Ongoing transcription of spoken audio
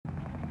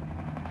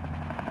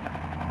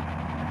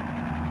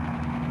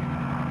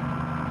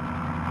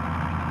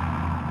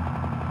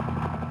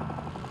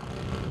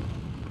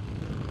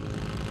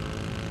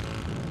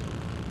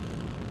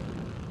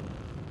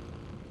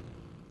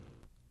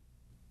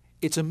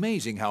It's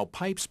amazing how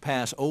pipes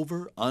pass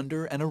over,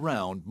 under, and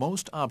around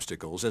most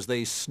obstacles as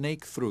they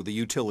snake through the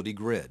utility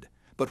grid.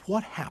 But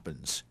what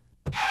happens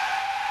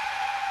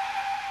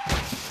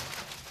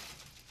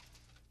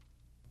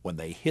when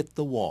they hit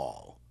the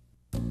wall?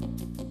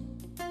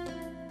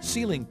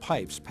 Sealing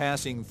pipes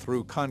passing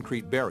through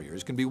concrete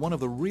barriers can be one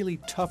of the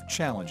really tough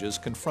challenges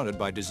confronted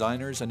by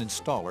designers and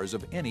installers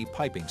of any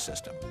piping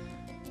system.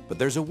 But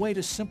there's a way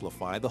to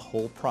simplify the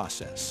whole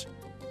process.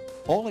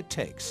 All it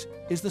takes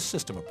is the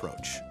system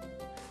approach.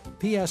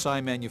 PSI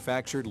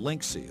manufactured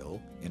Link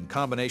Seal, in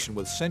combination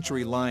with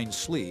century-lined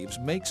sleeves,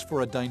 makes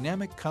for a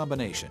dynamic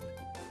combination.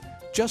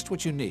 Just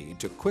what you need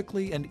to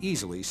quickly and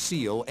easily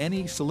seal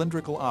any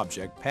cylindrical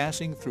object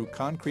passing through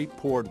concrete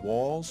poured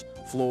walls,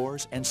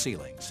 floors, and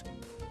ceilings.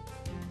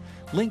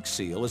 Link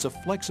Seal is a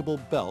flexible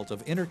belt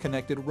of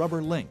interconnected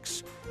rubber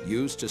links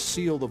used to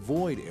seal the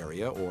void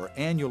area or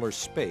annular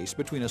space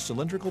between a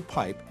cylindrical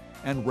pipe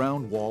and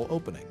round wall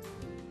opening,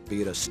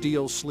 be it a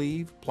steel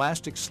sleeve,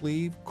 plastic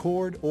sleeve,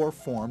 cord, or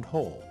formed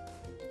hole.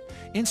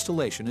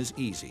 Installation is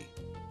easy.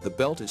 The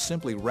belt is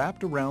simply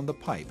wrapped around the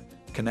pipe,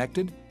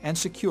 connected and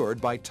secured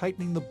by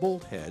tightening the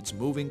bolt heads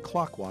moving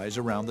clockwise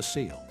around the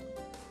seal.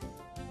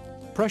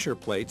 Pressure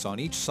plates on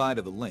each side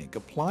of the link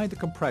apply the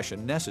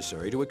compression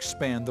necessary to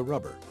expand the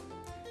rubber.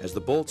 As the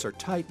bolts are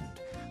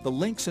tightened, the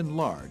links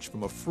enlarge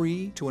from a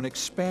free to an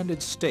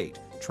expanded state,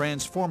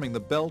 transforming the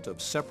belt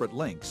of separate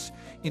links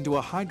into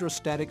a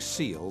hydrostatic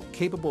seal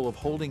capable of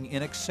holding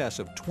in excess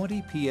of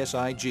 20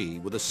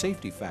 psig with a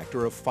safety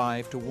factor of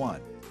 5 to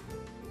 1.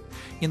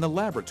 In the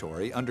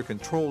laboratory, under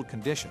controlled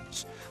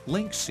conditions,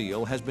 Link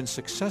Seal has been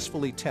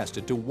successfully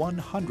tested to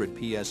 100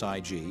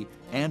 psig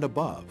and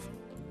above.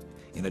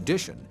 In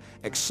addition,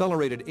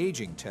 accelerated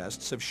aging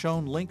tests have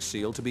shown Link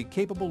Seal to be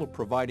capable of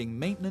providing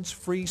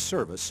maintenance-free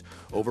service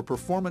over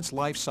performance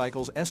life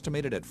cycles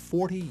estimated at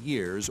 40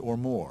 years or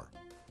more.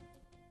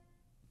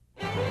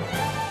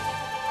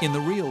 In the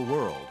real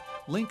world,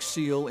 Link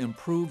Seal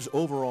improves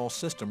overall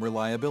system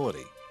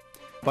reliability.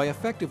 By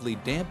effectively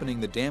dampening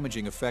the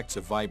damaging effects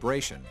of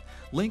vibration,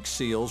 Link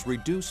Seals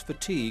reduce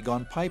fatigue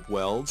on pipe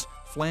welds,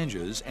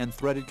 flanges, and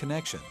threaded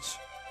connections.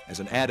 As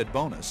an added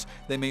bonus,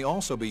 they may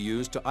also be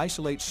used to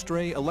isolate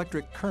stray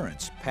electric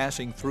currents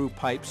passing through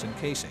pipes and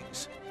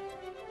casings.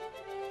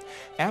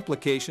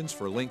 Applications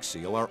for Link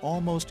Seal are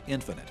almost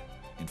infinite.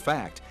 In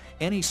fact,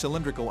 any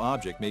cylindrical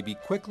object may be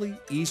quickly,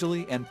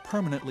 easily, and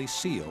permanently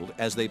sealed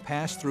as they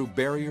pass through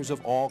barriers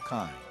of all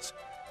kinds.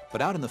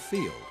 But out in the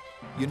field,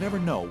 you never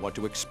know what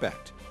to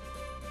expect.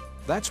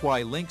 That's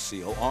why Link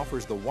Seal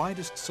offers the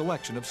widest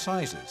selection of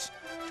sizes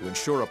to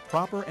ensure a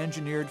proper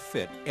engineered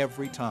fit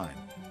every time.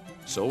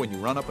 So when you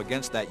run up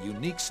against that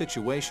unique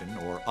situation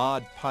or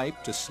odd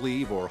pipe to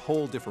sleeve or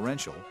hole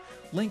differential,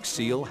 Link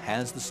Seal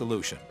has the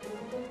solution.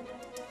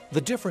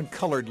 The different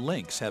colored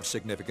links have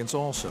significance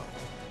also.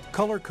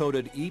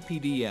 Color-coded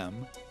EPDM,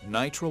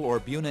 nitrile or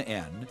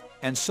Buna-N,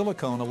 and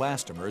silicone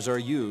elastomers are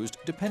used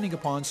depending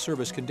upon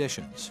service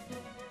conditions.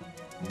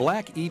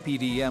 Black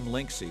EPDM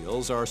Link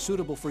Seals are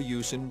suitable for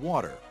use in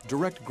water,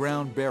 direct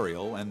ground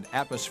burial, and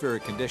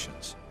atmospheric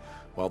conditions,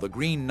 while the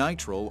green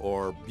nitrile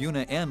or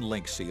Buna-N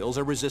Link Seals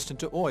are resistant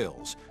to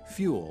oils,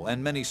 fuel,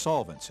 and many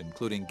solvents,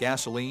 including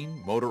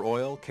gasoline, motor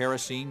oil,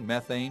 kerosene,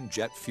 methane,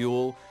 jet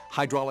fuel,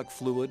 hydraulic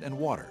fluid, and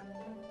water.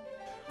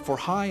 For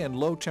high and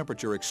low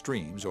temperature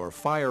extremes or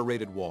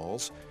fire-rated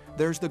walls,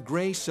 there's the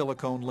gray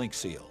silicone Link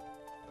Seal.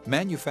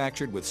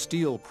 Manufactured with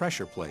steel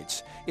pressure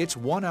plates, it's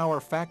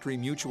 1-hour factory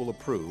mutual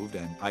approved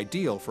and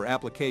ideal for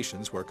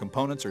applications where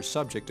components are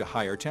subject to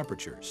higher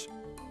temperatures.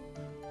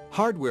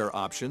 Hardware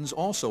options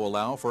also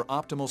allow for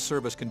optimal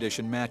service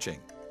condition matching.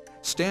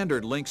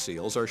 Standard Link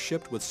Seals are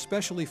shipped with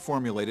specially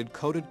formulated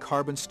coated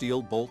carbon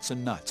steel bolts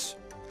and nuts.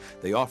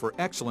 They offer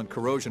excellent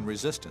corrosion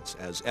resistance,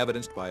 as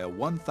evidenced by a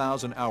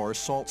 1,000-hour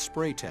salt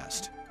spray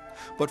test.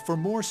 But for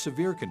more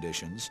severe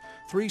conditions,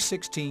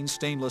 316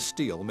 stainless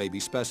steel may be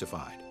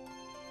specified.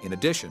 In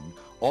addition,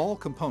 all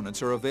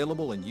components are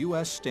available in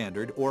U.S.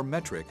 standard or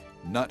metric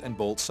nut and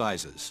bolt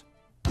sizes.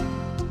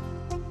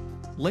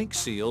 Link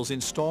Seals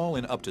install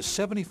in up to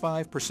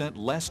 75%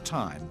 less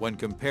time when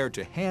compared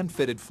to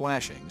hand-fitted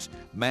flashings,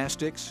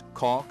 mastics,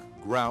 caulk,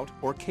 grout,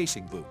 or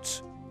casing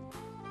boots.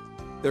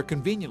 They're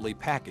conveniently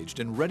packaged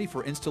and ready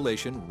for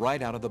installation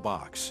right out of the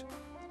box.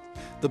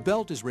 The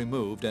belt is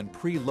removed and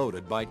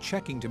preloaded by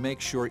checking to make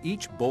sure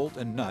each bolt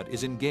and nut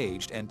is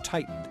engaged and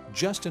tightened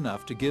just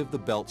enough to give the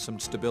belt some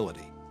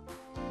stability.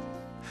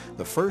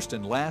 The first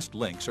and last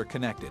links are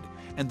connected,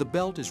 and the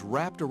belt is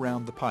wrapped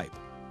around the pipe.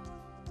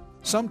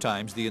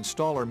 Sometimes the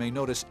installer may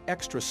notice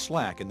extra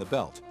slack in the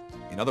belt.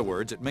 In other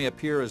words, it may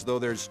appear as though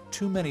there's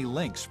too many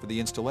links for the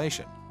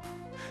installation.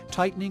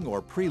 Tightening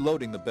or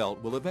preloading the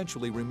belt will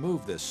eventually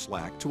remove this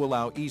slack to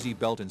allow easy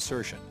belt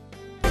insertion.